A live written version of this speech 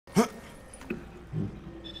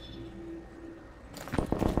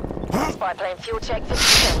Spy plane fuel check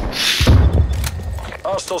 50%.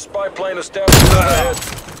 Hostile spy plane established overhead.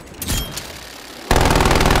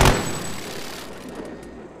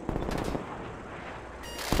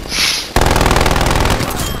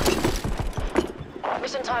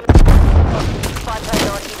 Mission time. Spy plane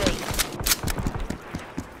RTB.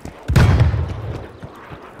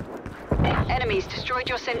 Enemies destroyed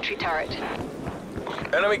your sentry turret.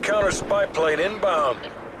 Enemy counter spy plane inbound.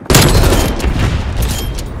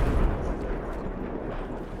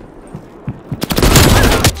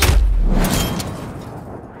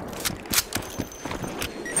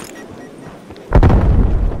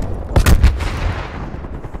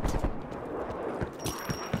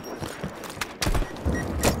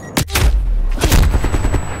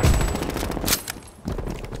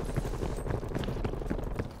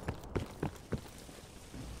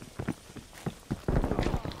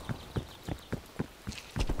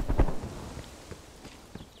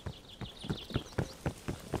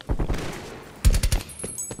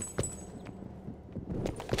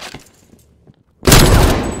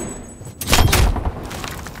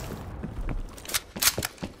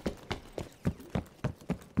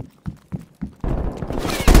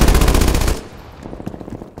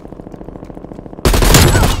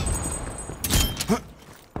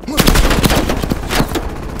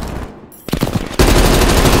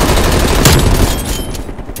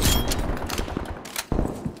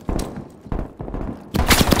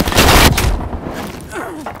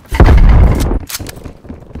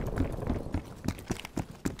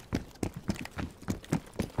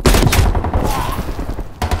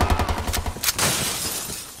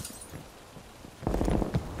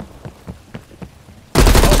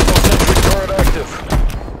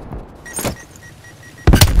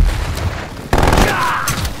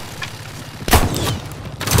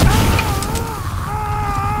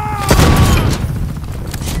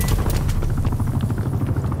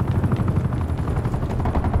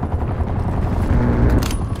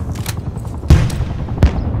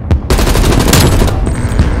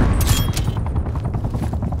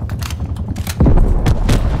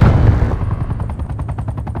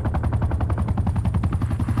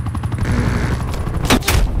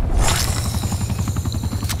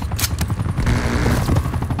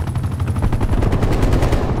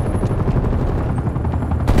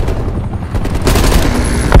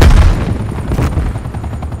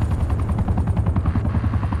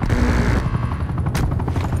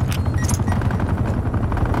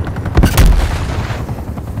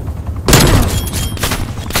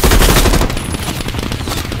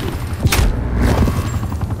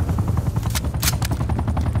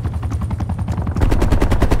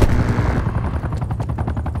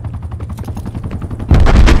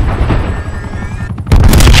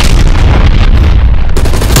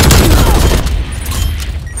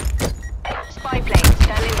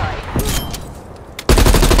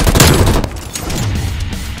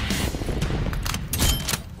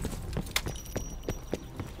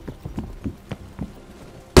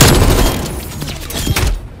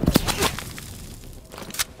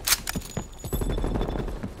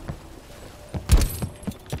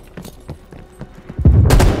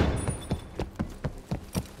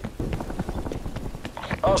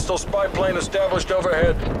 Hostile spy plane established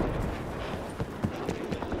overhead.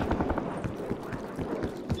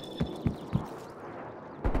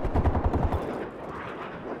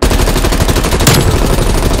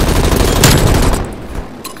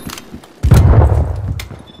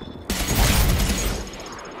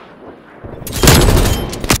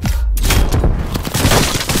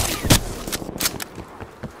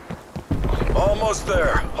 Almost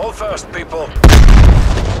there. Hold fast, people.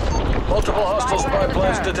 Multiple hostile spy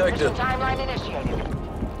planes detected. Timeline initiated.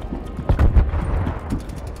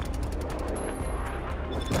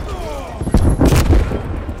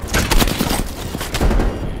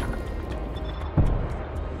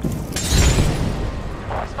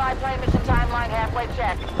 Spy plane mission timeline halfway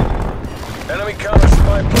check. Enemy counter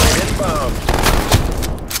spy plane inbound.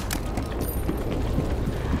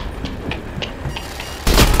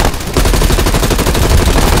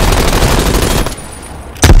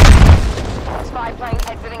 Spy plane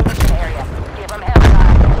exiting mission area. Give them hell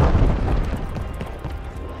time.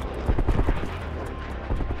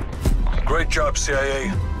 Great job,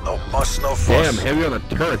 CIA. No muss, no fuss. Damn, heavy on the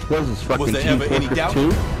turret. What is this fucking Was there Team ever any Fortress doubt?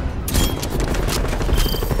 2?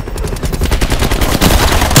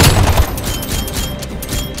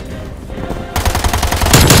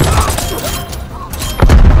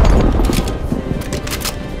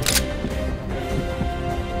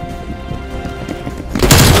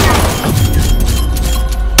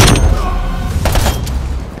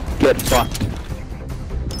 Get fucked.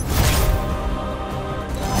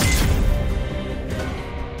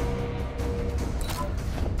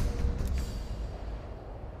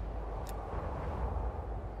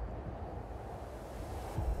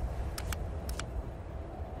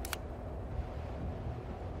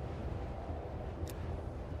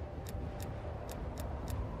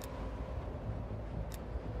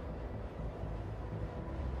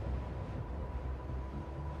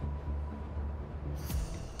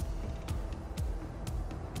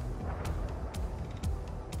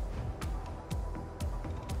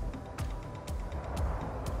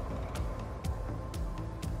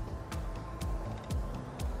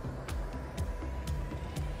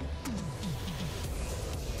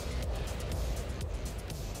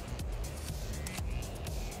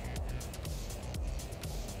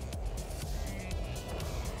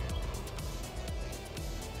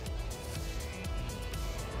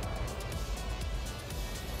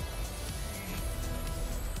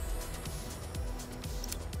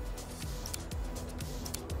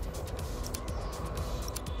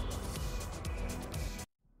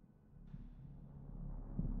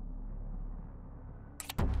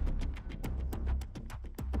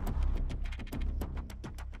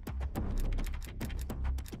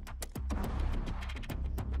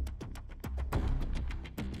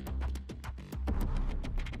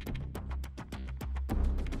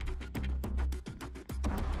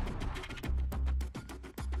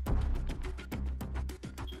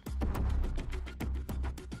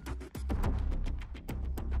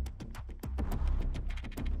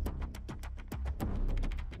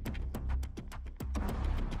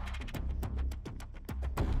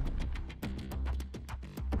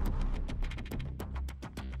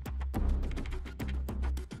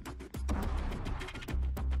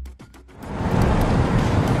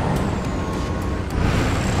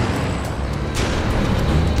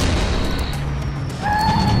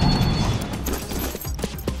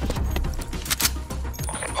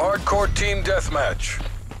 team deathmatch.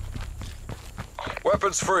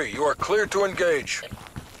 Weapons free. You are clear to engage.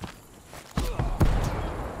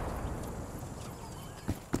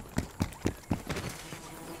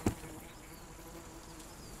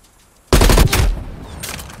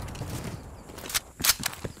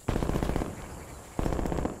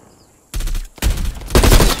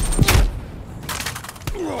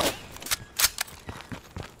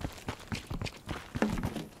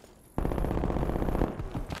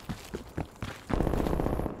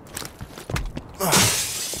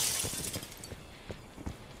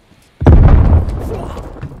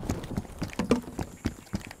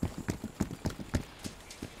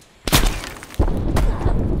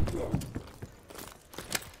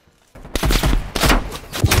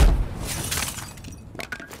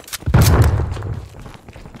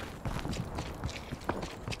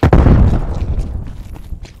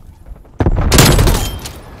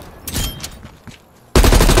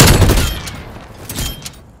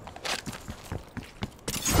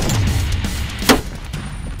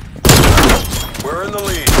 We're in the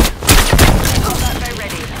lead. Combat boat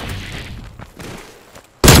ready.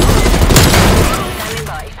 Standing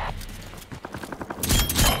by.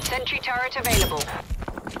 Sentry turret available.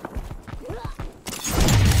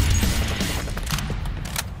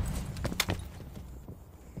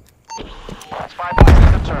 Spy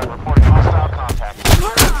plane return. Reporting hostile contact.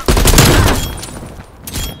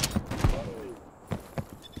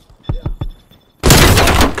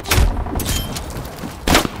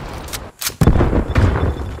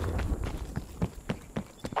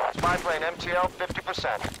 Spy plane MTL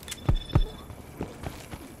 50%.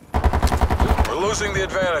 We're losing the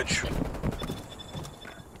advantage.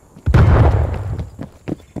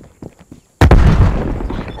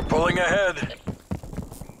 We're pulling ahead.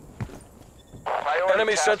 Priority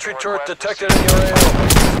Enemy task sentry force turret west detected in your AO.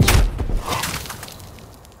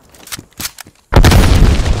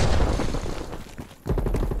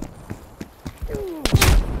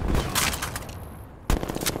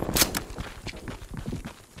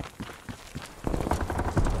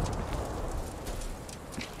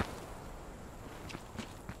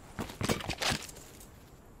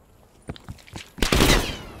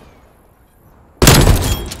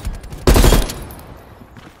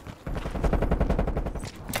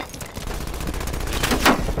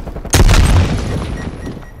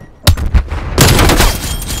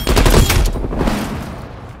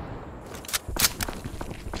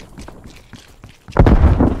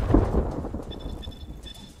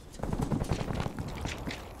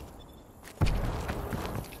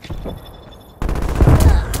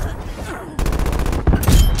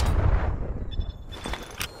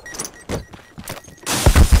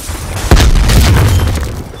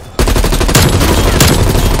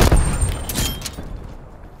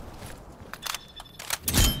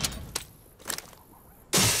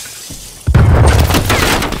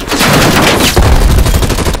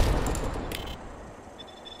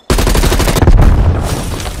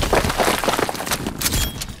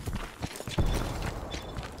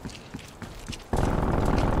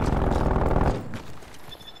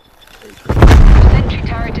 Sentry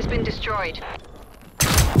turret has been destroyed.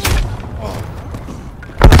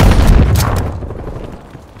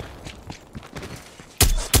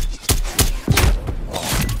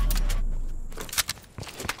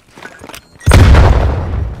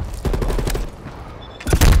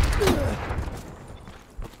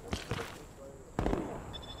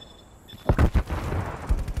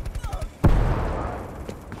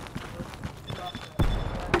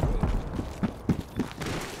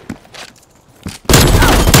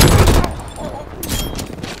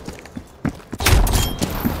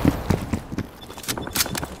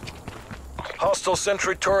 Hostile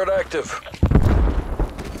sentry turret active.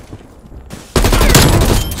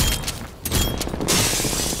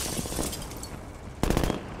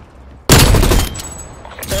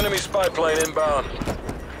 Enemy spy plane inbound.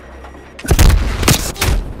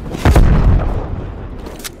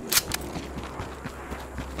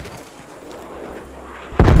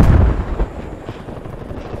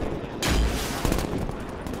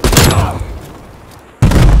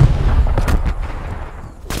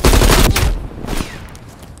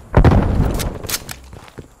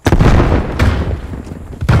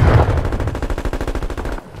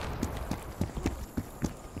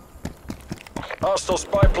 Hostile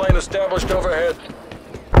spy plane established overhead.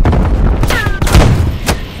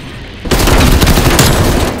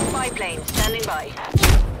 Spy plane standing by.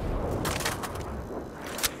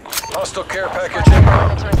 Hostile care package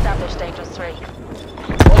inbound. To establish status 3.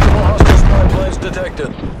 Multiple hostile spy planes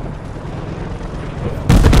detected.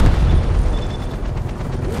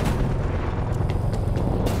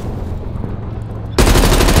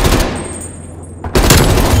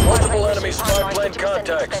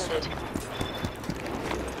 contacts. Extended.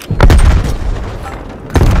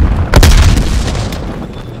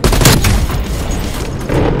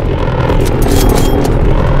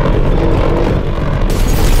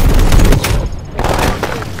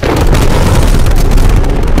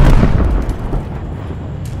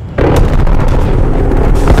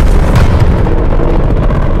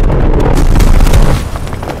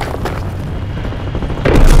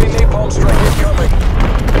 Enemy napalm strike incoming.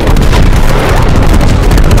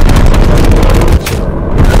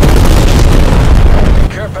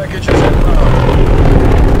 Care packages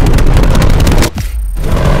inbound.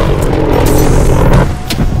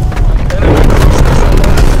 Enemy cruisers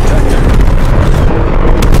alert detected.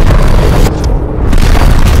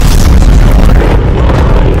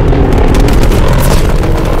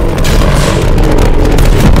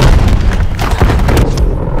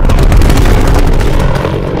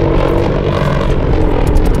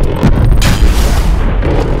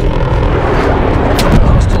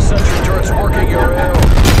 Hostile sentry turrets working your AO.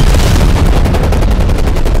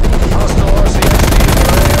 Hostile RCXD in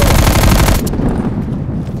your AO.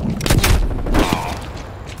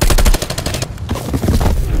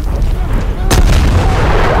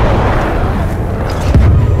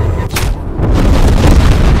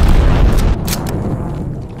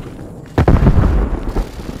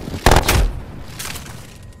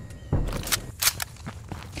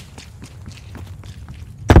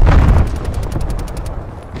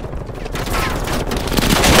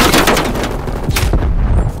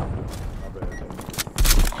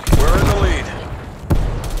 We're in the lead.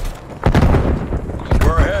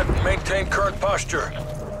 We're ahead. Maintain current posture.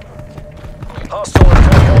 Hostile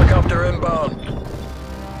attack helicopter inbound.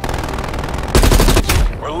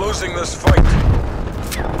 We're losing this fight.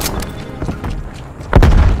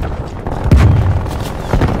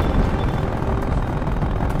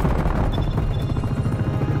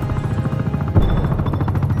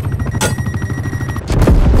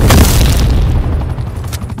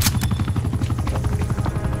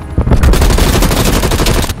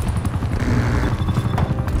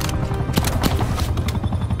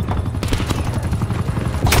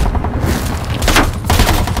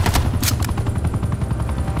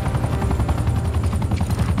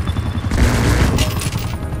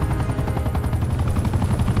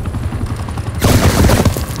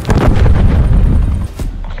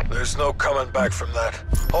 There's no coming back from that.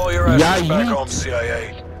 Haul your asses Yeah, back you- home,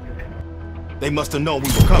 CIA. They must have known we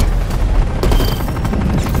were coming.